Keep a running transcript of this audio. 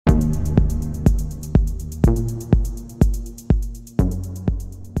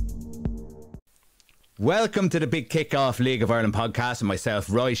Welcome to the Big Kickoff League of Ireland podcast with myself,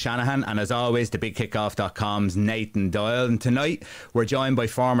 Roy Shanahan, and as always, the BigKickoff.com's Nathan Doyle. And tonight, we're joined by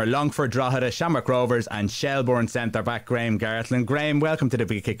former Longford Drogheda, Shamrock Rovers and Shelbourne centre-back Graham Gartland. Graham, welcome to the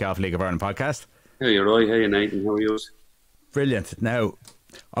Big Kickoff League of Ireland podcast. Hey, Roy. Hey, Nathan. How are you? Brilliant. Now,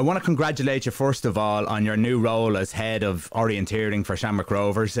 I want to congratulate you first of all on your new role as head of orienteering for Shamrock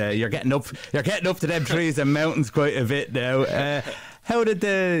Rovers. You're getting up to them trees and mountains quite a bit now. How did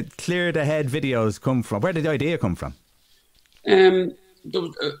the Clear the Head videos come from? Where did the idea come from?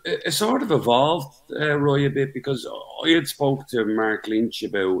 It sort of evolved, Roy, a bit because I had spoke to Mark Lynch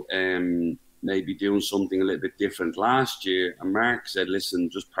about maybe doing something a little bit different last year, and Mark said,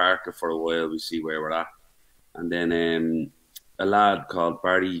 "Listen, just park it for a while. We see where we're at." And then a lad called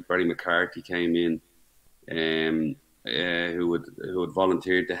Barry McCarthy came in, who had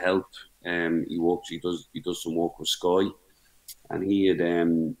volunteered to help. He does some work with Sky. And he had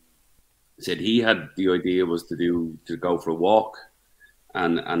said he had the idea was to go for a walk,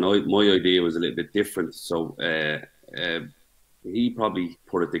 and my idea was a little bit different. So he probably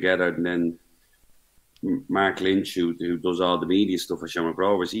put it together, and then Mark Lynch, who does all the media stuff for Shamrock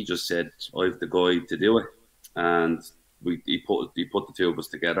Rovers, he just said, "I've the guy to do it," and he put the two of us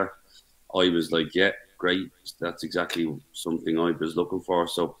together. I was like, "Yeah, great, that's exactly something I was looking for."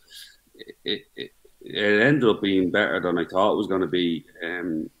 So it ended up being better than I thought it was going to be,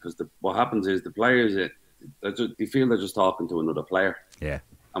 because what happens is the players, they feel they're just talking to another player. Yeah.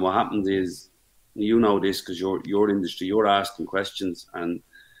 And what happens is, you know this because your industry, you're asking questions, and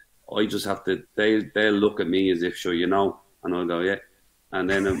I just have to. They'll look at me as if, sure, you know, and I'll go, yeah, and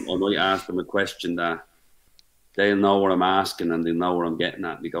then I might ask them a question that they'll know what I'm asking and they know what I'm getting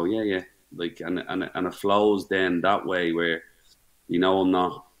at. And they go, yeah, like, and it flows then that way where, you know, I'm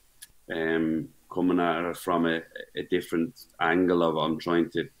not coming at it from a different angle of I'm trying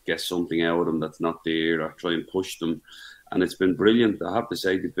to get something out of them that's not there, or try and push them. And it's been brilliant. I have to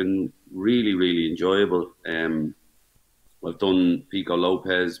say, they've been really, really enjoyable. I've done Pico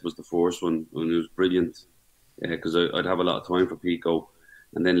Lopes was the first one, and it was brilliant because I'd have a lot of time for Pico.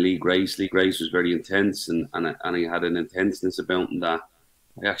 And then Lee Grace was very intense, and he had an intenseness about him that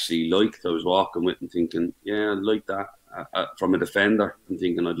I actually liked. I was walking with and thinking, yeah, I'd like that from a defender. I'm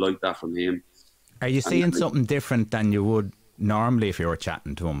thinking I'd like that from him. Are you seeing something different than you would normally if you were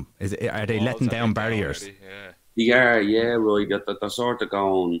chatting to him? Are they letting down barriers? Yeah, right. They're sort of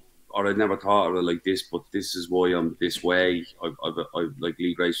going, or I never thought of it like this, but this is why I'm this way. I've like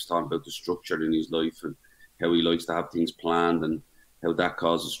Lee Grace was talking about the structure in his life and how he likes to have things planned and how that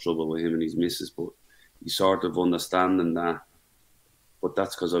causes trouble with him and his missus. But he's sort of understanding that. But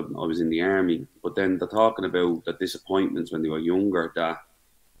that's because I was in the army. But then they're talking about the disappointments when they were younger, that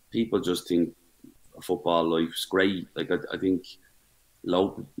people just think football life's great. Like I think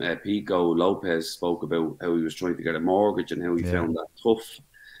Pico Lopes spoke about how he was trying to get a mortgage and how he found that tough.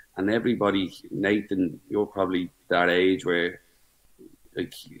 And everybody, Nathan, you're probably that age where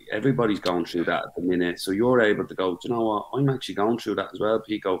like everybody's going through that at the minute. So you're able to go, do you know what, I'm actually going through that as well,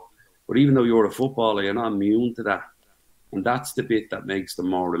 Pico. But even though you're a footballer, you're not immune to that. And that's the bit that makes them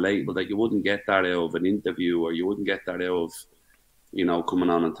more relatable. That you wouldn't get that out of an interview, or you wouldn't get that out of, you know, coming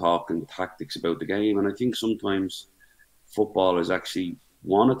on and talking tactics about the game. And I think sometimes footballers actually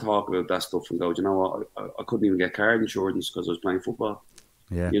want to talk about that stuff and go, do you know what, I couldn't even get car insurance because I was playing football.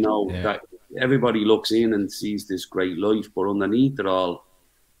 Yeah. You know, that everybody looks in and sees this great life, but underneath it all,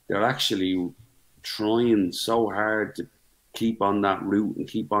 they're actually trying so hard to keep on that route and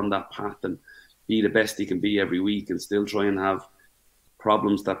keep on that path and be the best they can be every week, and still try and have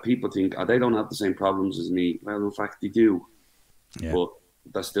problems that people think, oh, they don't have the same problems as me. Well, in fact, they do. Yeah. But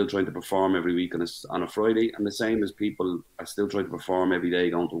they're still trying to perform every week on a Friday, and the same as people are still trying to perform every day,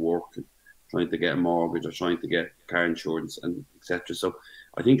 going to work and trying to get a mortgage or trying to get car insurance and etc. So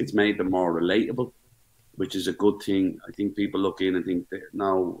I think it's made them more relatable, which is a good thing. I think people look in and think,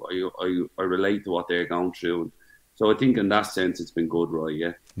 no, I relate to what they're going through. So I think in that sense it's been good,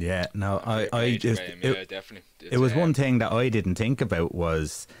 Roy. Yeah, no, I just definitely. It was one thing that I didn't think about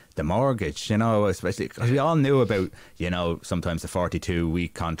was the mortgage, you know, especially because we all knew about, you know, sometimes the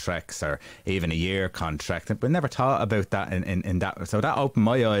 42-week contracts or even a year contract, but never thought about that in that. So that opened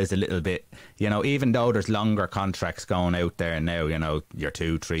my eyes a little bit, you know, even though there's longer contracts going out there now, you know, you're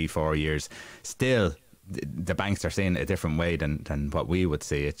 2, 3, 4 years, still the banks are seeing it a different way than what we would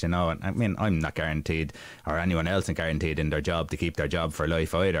see it, you know. And I mean, I'm not guaranteed, or anyone else isn't guaranteed in their job to keep their job for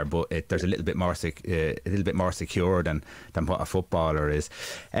life either, but there's a little bit more secure than what a footballer is.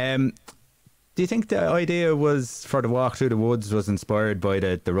 Do you think the idea was for the walk through the woods was inspired by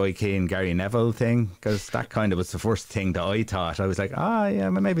the Roy Keane, Gary Neville thing? Because that kind of was the first thing that I thought. I was like, yeah,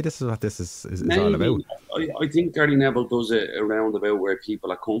 maybe this is what this is all about. I think Gary Neville does it around about where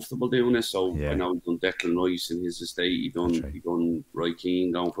people are comfortable doing it. So Yeah. I know he's done Declan Rice in his estate. He done Roy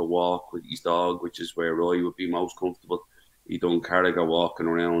Keane going for a walk with his dog, which is where Roy would be most comfortable. He done Carragher walking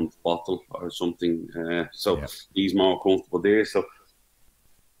around Bottle or something. So he's more comfortable there. So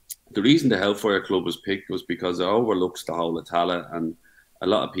the reason the Hellfire Club was picked was because it overlooks the whole of Tala, and a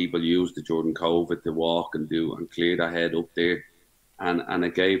lot of people used it during COVID to walk and clear their head up there, and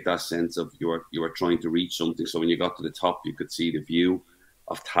it gave that sense of you were trying to reach something. So when you got to the top, you could see the view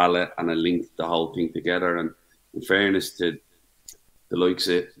of Tala, and it linked the whole thing together. And in fairness to the likes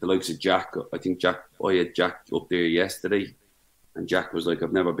of Jack, I had Jack up there yesterday, and Jack was like,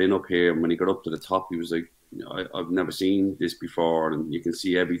 "I've never been up here." And when he got up to the top, he was like, I've never seen this before, and you can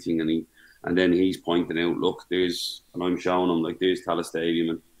see everything. And then he's pointing out, look, and I'm showing him, like, there's Tala Stadium,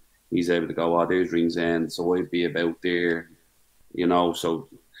 and he's able to go, there's Ringsend, so I'd be about there, So,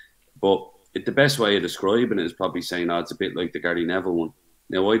 but the best way of describing it is probably saying, it's a bit like the Gary Neville one.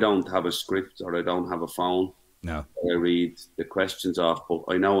 Now, I don't have a script or I don't have a phone. No, I read the questions off, but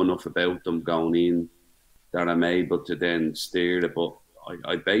I know enough about them going in that I'm able to then steer it. But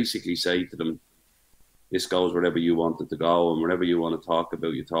I basically say to them, this goes wherever you want it to go, and wherever you want to talk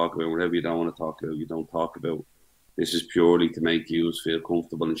about, you talk about. Wherever you don't want to talk about, you don't talk about. This is purely to make you feel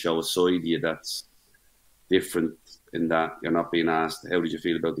comfortable and show a side of you that's different, in that you're not being asked, how did you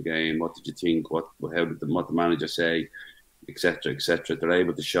feel about the game? What did you think? What did the manager say? Etc. etc. They're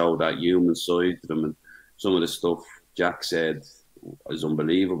able to show that human side to them, and some of the stuff Jack said was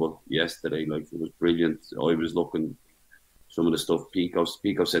unbelievable yesterday. Like, it was brilliant. I was looking some of the stuff Pico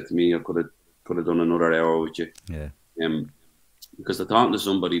said to me, I could have done another hour with you. Yeah. Because they're talking to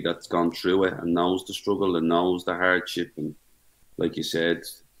somebody that's gone through it and knows the struggle and knows the hardship, and like you said,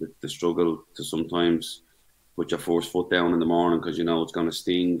 the struggle to sometimes put your first foot down in the morning because it's going to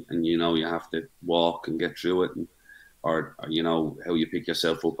sting, and you have to walk and get through it, or how you pick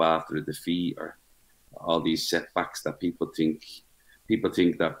yourself up after a defeat, or all these setbacks that people think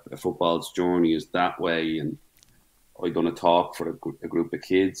that a football's journey is that way. And I done a talk for a group of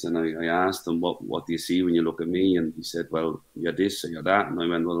kids, and I asked them, what do you see when you look at me? And he said, well, you're this or you're that. And I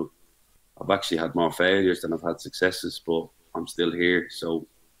went, well, I've actually had more failures than I've had successes, but I'm still here. So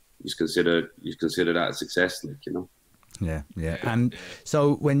you consider that a success, Yeah. And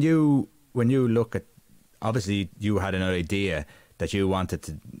so when you look at, obviously you had an idea that you wanted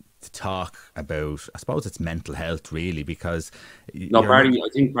to talk about, I suppose it's mental health, really, because I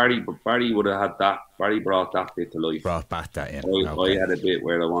think Barry would have had that. Barry brought that bit to life. Brought back that in. I had a bit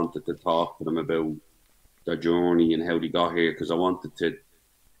where I wanted to talk to them about their journey and how they got here, because I wanted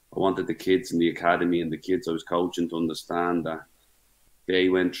the kids in the academy and the kids I was coaching to understand that they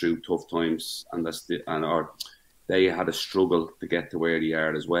went through tough times, and they had a struggle to get to where they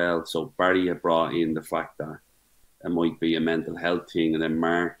are as well. So Barry had brought in the fact that it might be a mental health thing, and then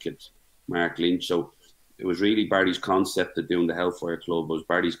Mark Lynch. So it was really Barry's concept of doing the Hellfire Club. It was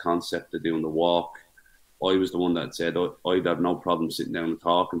Barry's concept of doing the walk. I was the one that said I'd have no problem sitting down and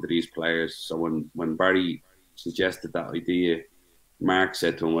talking to these players. So when Barry suggested that idea, Mark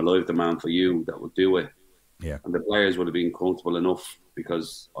said to him, well, I have the man for you that will do it. Yeah. And the players would have been comfortable enough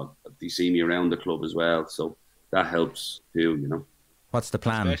because they see me around the club as well. So that helps too, What's the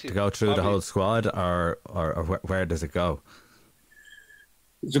plan? Especially to go through the whole squad, or where does it go?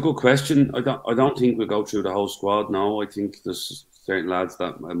 It's a good question. I don't think we'll go through the whole squad. No, I think there's certain lads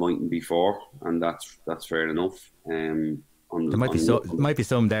that I mightn't be for, and that's fair enough. There might be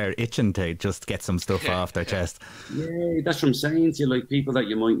some there itching to just get some stuff off their chest. Yeah, that's what I'm saying to you. Like, people that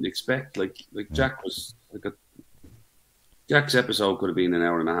you mightn't expect. Like Jack was Jack's episode could have been an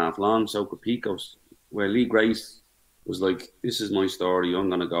hour and a half long. So could Pico's. Where Lee Grace was like, this is my story, I'm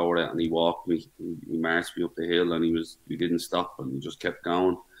going to go with it. And he walked me, he marched me up the hill, and he didn't stop, and he just kept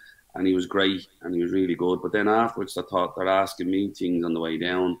going. And he was great, and he was really good. But then afterwards, I thought they're asking me things on the way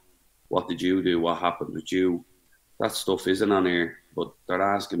down. What did you do? What happened with you? That stuff isn't on air, but they're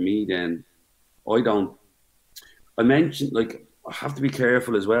asking me then. I mentioned, like, I have to be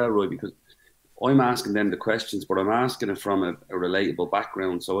careful as well, Roy, because I'm asking them the questions, but I'm asking it from a relatable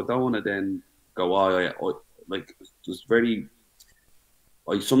background. So I don't want to then go, I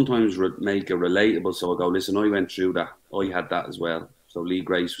sometimes make it relatable. So I go, listen, I went through that. I had that as well. So Lee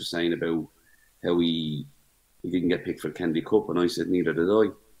Grace was saying about how he didn't get picked for the Kennedy Cup, and I said, neither did I.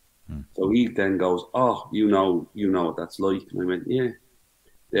 So he then goes, oh, you know what that's like. And I went, yeah.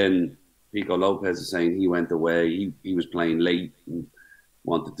 Then Pico Lopes is saying he went away. He was playing late, and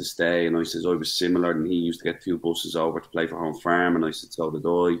wanted to stay, and I says I was similar, and he used to get 2 buses over to play for Home Farm, and I said so did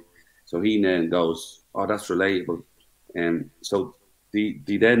I. So he then goes, oh, that's relatable, and so they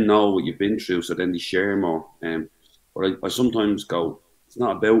then know what you've been through, so then they share more. But I sometimes go, it's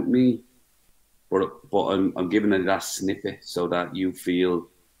not about me, but I'm giving it that snippet so that you feel,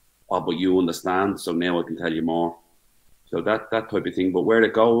 oh, but you understand, so now I can tell you more. So that type of thing. But where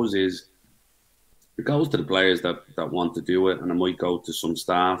it goes is, it goes to the players that want to do it, and it might go to some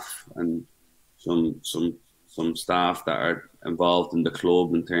staff and some staff that are involved in the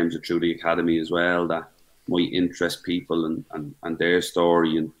club in terms of through the academy as well, that might interest people and their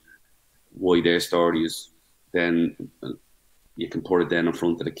story and why their story is. Then you can put it then in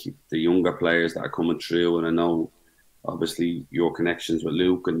front of the younger players that are coming through. And I know obviously your connections with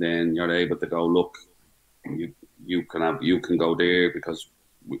Luke, and then you're able to go, look, you can go there because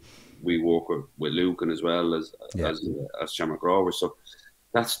we work with Luke and as well as Shamrock Rovers. So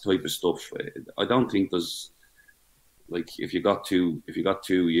that's the type of stuff. I don't think there's, like, if you got 2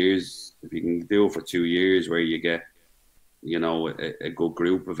 years, if you can do it for 2 years where you get, you know, a good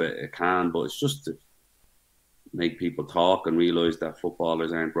group of it can, but it's just to make people talk and realise that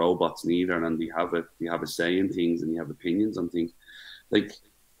footballers aren't robots neither, and they have a say in things and they have opinions on things. Like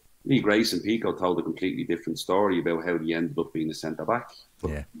Lee, Grace and Pico told a completely different story about how they ended up being a centre back.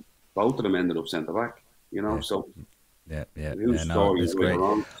 Yeah, both of them ended up centre back. You know, so. Yeah, no, it's great.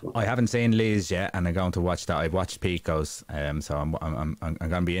 Wrong, so. I haven't seen Lee's yet, and I'm going to watch that. I've watched Pico's, so I'm going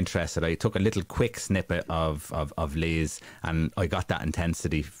to be interested. I took a little quick snippet of Lee's, and I got that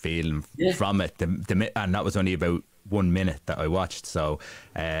intensity feeling from it. And that was only about 1 minute that I watched. So,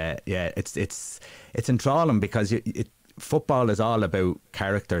 it's enthralling because football is all about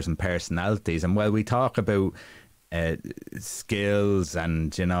characters and personalities, and while we talk about skills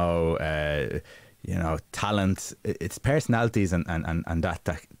and talent, it's personalities and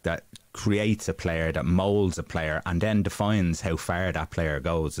that creates a player, that molds a player, and then defines how far that player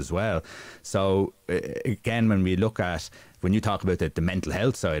goes as well. So again, when you talk about the mental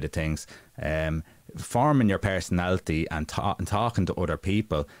health side of things, forming your personality and talking to other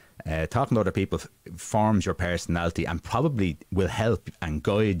people forms your personality and probably will help and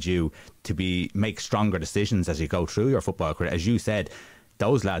guide you to make stronger decisions as you go through your football career. As you said,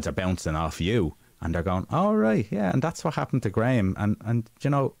 those lads are bouncing off you, and they're going, oh, right, yeah, and that's what happened to Graham. And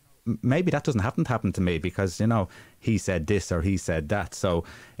maybe that doesn't happen to me because, he said this or he said that. So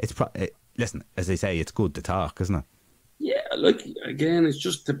it's, listen, as they say, it's good to talk, isn't it? Yeah, like, again, it's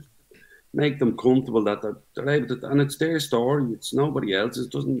just to make them comfortable that they're able to, and it's their story. It's nobody else's.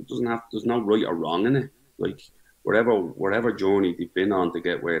 It doesn't have, there's no right or wrong in it. Like, whatever journey they've been on to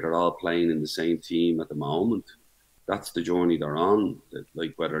get where they're all playing in the same team at the moment, that's the journey they're on.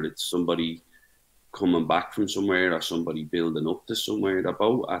 Like, whether it's somebody coming back from somewhere or somebody building up to somewhere, they're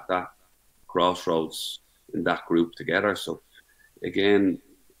both at that crossroads in that group together. So again,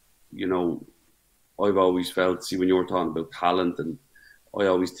 I've always felt, see, when you're talking about talent, and I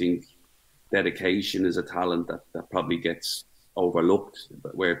always think dedication is a talent that probably gets overlooked,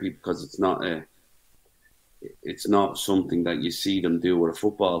 where people, because it's not something that you see them do with a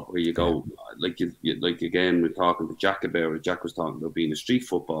football, where you go, like again, we're talking to Jack about it. Jack was talking about being a street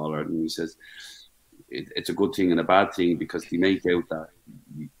footballer, and he says it's a good thing and a bad thing, because they make out that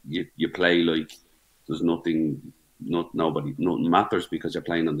you play like there's nothing matters because you're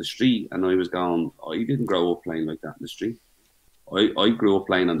playing on the street. And I was going, I didn't grow up playing like that in the street. I grew up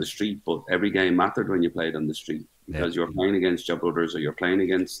playing on the street, but every game mattered when you played on the street, because you're playing against your brothers, or you're playing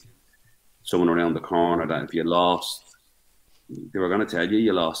against someone around the corner that if you lost, they were going to tell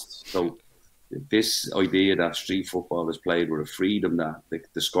you lost. So this idea that street football is played with a freedom that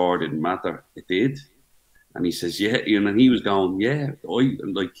the score didn't matter, it did. And he says, and he was going,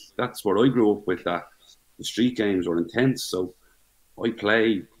 that's what I grew up with, that the street games were intense. So I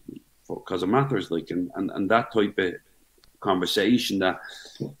play because it matters, and that type of conversation, that,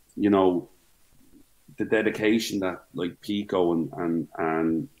 the dedication that like Pico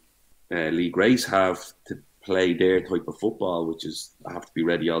and Lee Grace have to play their type of football, which is, I have to be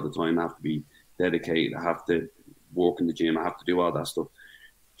ready all the time, I have to be dedicated, I have to work in the gym, I have to do all that stuff.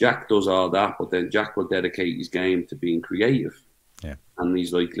 Jack does all that, but then Jack will dedicate his game to being creative. Yeah. And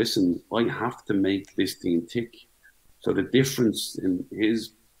he's like, listen, I have to make this team tick. So the difference in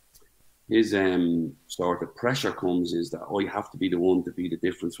his sort of pressure comes is that I have to be the one to be the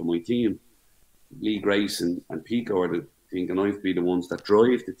difference for my team. Lee Grace and Pico are thinking I have to be the ones that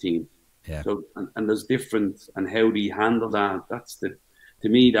drive the team. Yeah. So and there's different, and how do you handle that? To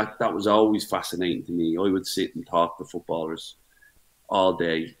me that was always fascinating to me. I would sit and talk to footballers all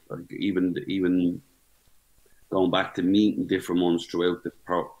day, like even going back to meeting different ones throughout the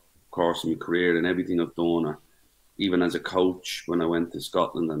course of my career and everything I've done, or even as a coach when I went to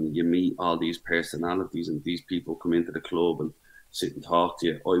Scotland, and you meet all these personalities and these people come into the club and sit and talk to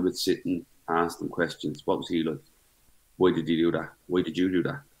you. I would sit and ask them questions. What was he like? Why did he do that? Why did you do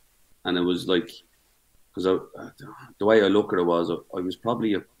that? And it was like, because the way I look at it was, I was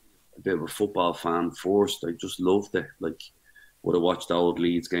probably a bit of a football fan first. I just loved it. Like, would have watched old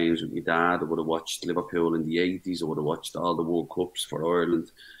Leeds games with my dad. I would have watched Liverpool in the 80s. I would have watched all the World Cups for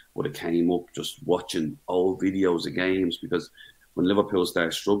Ireland. Would have came up just watching old videos of games, because when Liverpool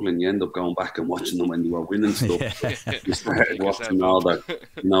started struggling, you end up going back and watching them when they were winning stuff. Yeah. You started watching all that,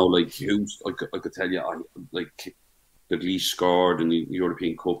 you know, like I could tell you, like the Leach scored in the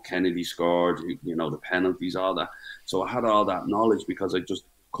European Cup, Kennedy scored, you know, the penalties, all that. So I had all that knowledge because I just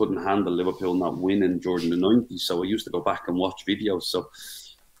couldn't handle Liverpool not winning during the 90s. So I used to go back and watch videos. So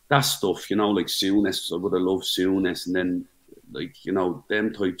that stuff, you know, like Souness, I would have loved Souness. And then, like, you know,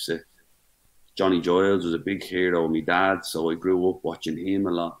 them types of Johnny Giles was a big hero of my dad. So I grew up watching him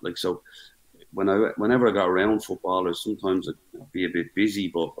a lot. Like, so whenever I got around footballers, sometimes I'd be a bit busy,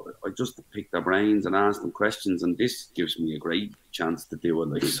 but I just pick their brains and ask them questions. And this gives me a great chance to do it.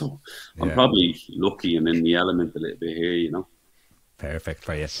 Like, so I'm probably lucky and in the element a little bit here, you know. Perfect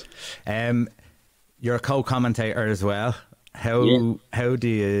for you. You're a co-commentator as well. How do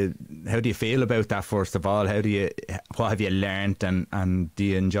you feel about that? First of all, what have you learned, and do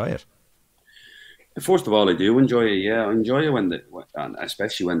you enjoy it? First of all, I do enjoy it. Yeah, I enjoy it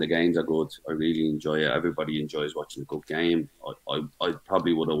especially when the games are good. I really enjoy it. Everybody enjoys watching a good game. I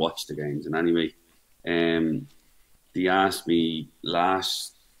probably would have watched the games. And anyway, they asked me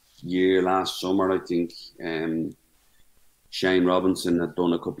last summer, I think. Shane Robinson had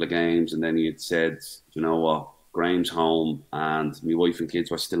done a couple of games, and then he had said, you know what, Graham's home, and my wife and kids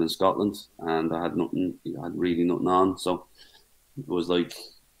were still in Scotland, and I had really nothing on. So it was like,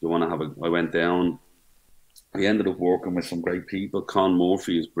 you want to have I went down. I ended up working with some great people. Con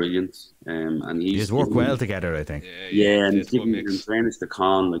Murphy is brilliant, and you just work well together, I think. Yeah, and in fairness to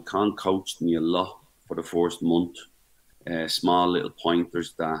Con, like, Con coached me a lot for the first month. Small little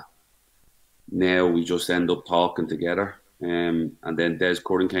pointers that now we just end up talking together. And then Des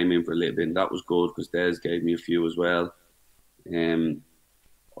Curran came in for a little bit, and that was good because Des gave me a few as well.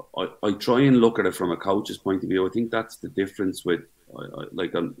 I try and look at it from a coach's point of view. I think that's the difference with, I'm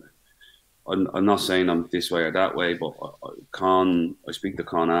not saying I'm this way or that way, but I speak to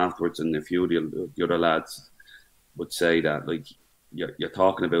Con afterwards, and a few of the other lads would say that, like, you're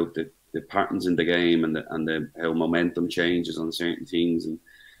talking about the patterns in the game and how momentum changes on certain things,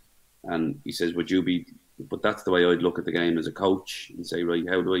 and he says, would you be? But that's the way I'd look at the game as a coach and say, right,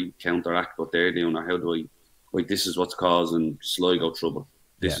 how do I counteract what they're doing, or how do I, like, this is what's causing Sligo trouble.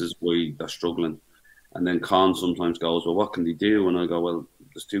 This is why they're struggling. And then Con sometimes goes, well, what can they do? And I go, well,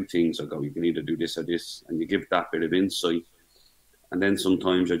 there's two things. I go, you can either do this or this, and you give that bit of insight. And then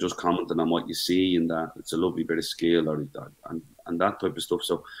sometimes you're just commenting on what you see, and that it's a lovely bit of skill, and that type of stuff.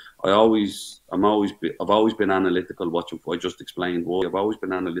 So I've always been analytical watching. I just explained why. I've always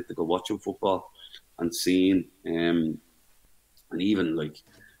been analytical watching football and seeing, and even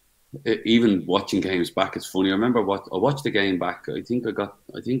watching games back. It's funny. I remember I watched the game back. I think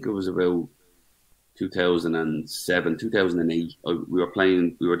it was about 2007, 2008. We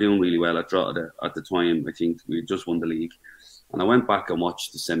were doing really well at the time. I think we had just won the league. And I went back and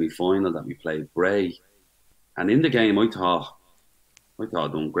watched the semi-final that we played Bray. And in the game, I thought I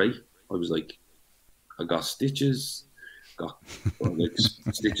done great. I was like, I got stitches, like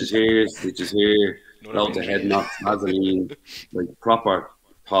stitches here, loads of head knocks, Vaseline, like proper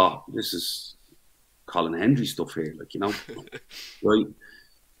thought, this is Colin Hendry stuff here, like, you know, right?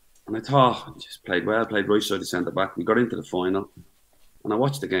 And I thought, I just played well, played right side of centre back. We got into the final, and I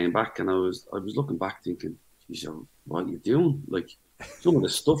watched the game back, and I was looking back thinking, geez, what are you doing? Like, some of the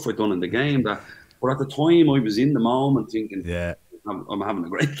stuff I done in the game that, but at the time I was in the moment thinking, yeah, I'm having a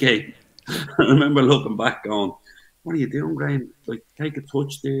great game. I remember looking back going, what are you doing, Graham? Like, take a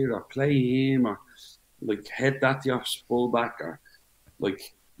touch there, or play him, or like head that to your fullback, or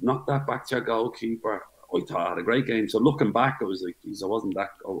like knock that back to your goalkeeper. I thought I had a great game. So looking back, I was like, geez, I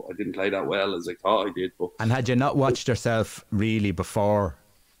didn't play that well as I thought I did. But and had you not watched yourself really before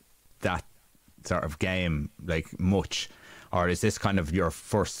that sort of game, like, much? Or is this kind of your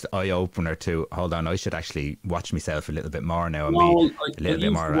first eye-opener to, hold on, I should actually watch myself a little bit more now and be a little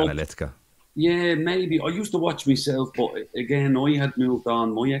bit more analytical? Yeah, maybe. I used to watch myself, but again, I had moved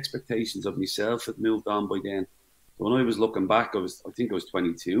on. My expectations of myself had moved on by then. When I was looking back, I think I was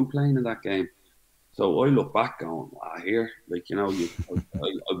 22 playing in that game. So I look back going, here, like, you know,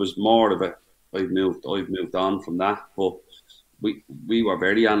 I was more of I've moved on from that. But we were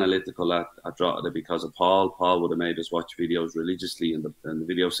very analytical at Drogheda because of Paul. Paul would have made us watch videos religiously, and the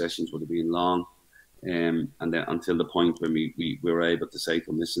video sessions would have been long. And then until the point when we were able to say to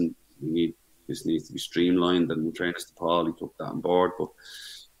him, listen, this needs to be streamlined, and we trained us to Paul. He took that on board. But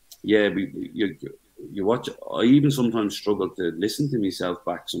yeah, you watch. I even sometimes struggle to listen to myself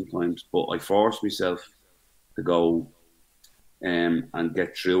back sometimes, but I force myself to go and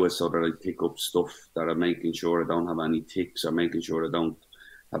get through it so that I pick up stuff that are making sure I don't have any tics, or making sure I don't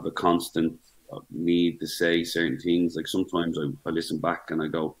have a constant need to say certain things. Like sometimes I listen back and I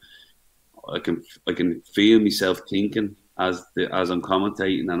go, I can feel myself thinking as I'm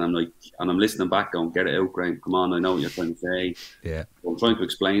commentating, and I'm listening back going, get it out, Graham, come on, I know what you're trying to say. Yeah. I'm trying to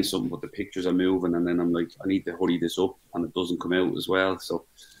explain something, but the pictures are moving, and then I'm like, I need to hurry this up, and it doesn't come out as well. So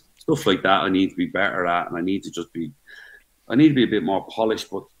stuff like that I need to be better at, and I need to be a bit more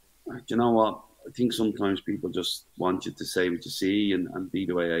polished. But you know what? I think sometimes people just want you to say what you see and be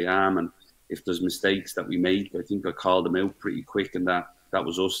the way I am. And if there's mistakes that we make, I think I called them out pretty quick, and that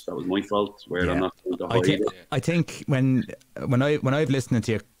was us. That was my fault. Where I'm not going to hide it. I think when I've listened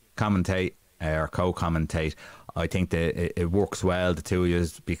to you commentate or co-commentate, I think that it works well, the two of you,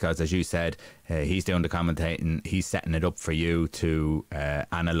 because as you said, he's doing the commentating, he's setting it up for you to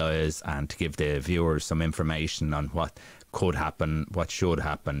analyse and to give the viewers some information on what could happen, what should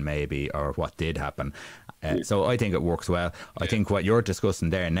happen maybe, or what did happen. So I think it works well. I think what you're discussing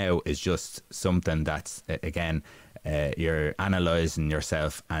there now is just something that's, again, you're analysing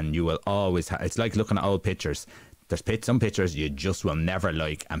yourself, and you will always it's like looking at old pictures. There's some pictures you just will never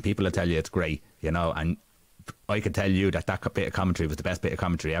like, and people will tell you it's great, you know, and I could tell you that bit of commentary was the best bit of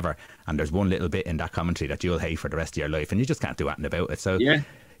commentary ever, and there's one little bit in that commentary that you'll hate for the rest of your life, and you just can't do anything about it. So yeah,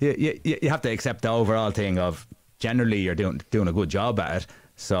 you have to accept the overall thing of generally you're doing a good job at it.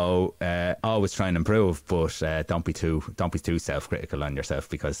 So always try and improve, but don't be too self-critical on yourself,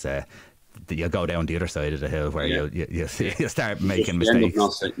 because you'll go down the other side of the hill where you start making mistakes.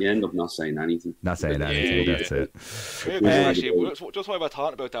 You end up not saying anything. Not saying anything. That's it. Actually, just while we're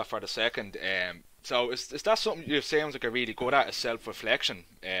talking about that for the second, so is that something you sounds like you're really good at, is self-reflection?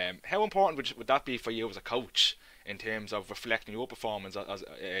 How important would that be for you as a coach in terms of reflecting your performance as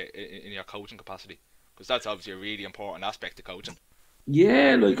in your coaching capacity? Because that's obviously a really important aspect of coaching.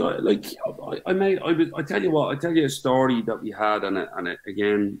 Yeah, I tell you what, I tell you a story that we had, and it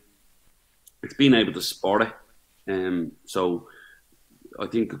again, it's being able to spot it. So I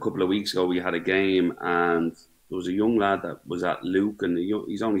think a couple of weeks ago we had a game, and there was a young lad that was at Lucan.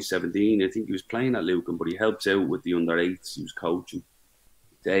 He's only 17. I think he was playing at Lucan, but he helps out with the under-8s. He was coaching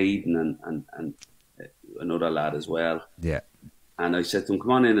Aidan and another lad as well. Yeah. And I said to him,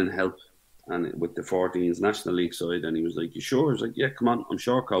 come on in and help. And with the 14s National League side, and he was like, "You sure?" I was like, "Yeah, come on, I'm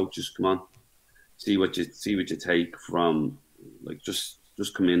sure, coach. Just come on, see what you take from, like, just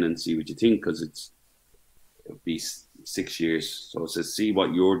come in and see what you think, because it'll be 6 years." So I said, "See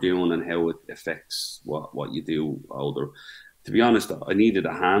what you're doing and how it affects what you do older." To be honest, I needed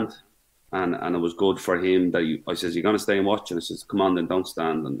a hand, and it was good for him that I says, "You're gonna stay and watch," and I says, "Come on, then don't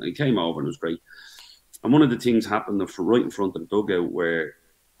stand." And he came over, and it was great. And one of the things happened right in front of the dugout where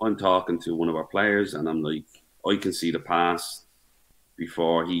I'm talking to one of our players, and I'm like, I can see the pass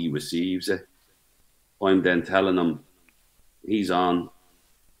before he receives it. I'm then telling him, he's on,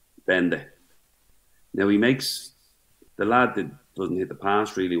 bend it. Now he makes, the lad that doesn't hit the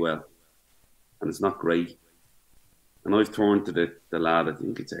pass really well, and it's not great. And I've turned to the lad, I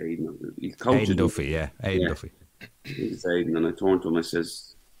think it's Aidan. He's coaching. Aidan Duffy, yeah. Aidan Duffy. It's Aidan, and I turned to him, I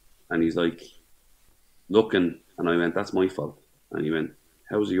says, and he's like, looking, and I went, "That's my fault." And he went,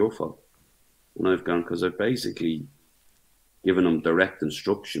 "How's it your fault?" And I've gone, because I've basically given him direct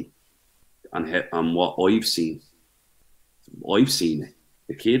instruction on what I've seen. I've seen it.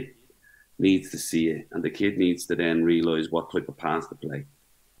 The kid needs to see it, and the kid needs to then realise what type of pass to play.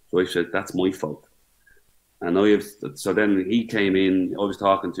 So I said, "That's my fault." And so then he came in, I was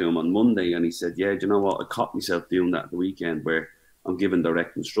talking to him on Monday, and he said, "Yeah, do you know what? I caught myself doing that the weekend where I'm giving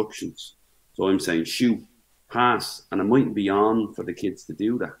direct instructions. So I'm saying, shoot, pass, and it mightn't be on for the kids to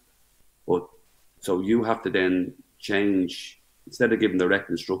do that. But so you have to then change, instead of giving direct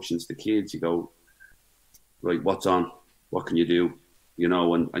instructions to kids, you go, right, what's on? What can you do? You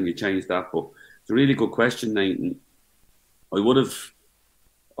know, and you change that." But it's a really good question, Nathan.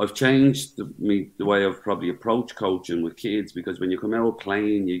 I've changed the way I've probably approached coaching with kids, because when you come out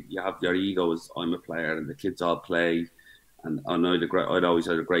playing, you have your ego as I'm a player, and the kids all play. And I'd always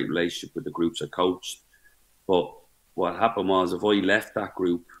had a great relationship with the groups I coached. But what happened was, if I left that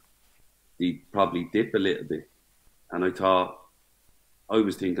group, they'd probably dip a little bit. And I thought, I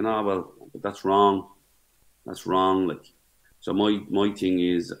was thinking, oh well, but that's wrong. That's wrong. Like, so my thing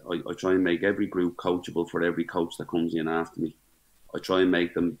is, I try and make every group coachable for every coach that comes in after me. I try and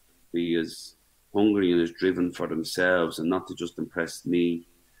make them be as hungry and as driven for themselves and not to just impress me.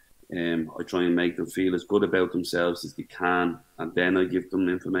 I try and make them feel as good about themselves as they can, and then I give them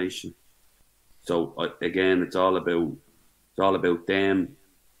information. So again, it's all about them,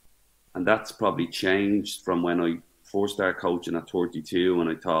 and that's probably changed from when I first started coaching at 32, and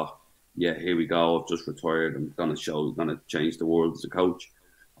I thought, yeah, here we go, I've just retired, I'm going to change the world as a coach.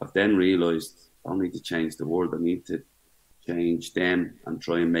 I've then realised I don't need to change the world, I need to change them and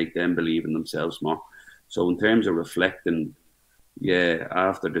try and make them believe in themselves more. So in terms of reflecting, yeah,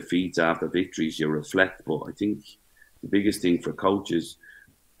 after defeats, after victories, you reflect. But I think the biggest thing for coaches,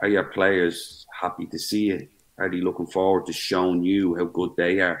 are your players happy to see it? Are they looking forward to showing you how good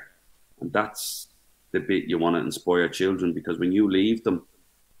they are? And that's the bit you want to inspire children, because when you leave them,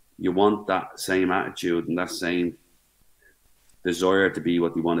 you want that same attitude and that same desire to be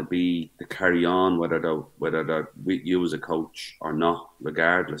what they want to be, to carry on, whether they're with you as a coach or not,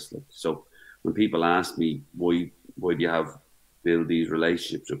 regardless. Like, so when people ask me why do you build these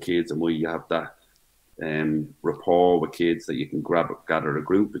relationships with kids and why you have that rapport with kids that you can gather a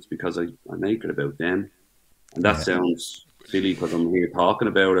group, it's because I make it about them. And that sounds silly because I'm here talking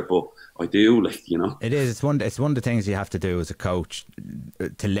about it, but I do, like, you know. It is. It's one of the things you have to do as a coach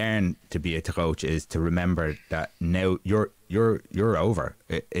to learn to be a coach, is to remember that now you're over.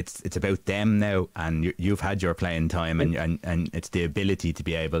 It's about them now, and you've had your playing time, and it's the ability to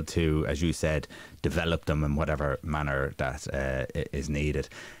be able to, as you said, develop them in whatever manner that is needed.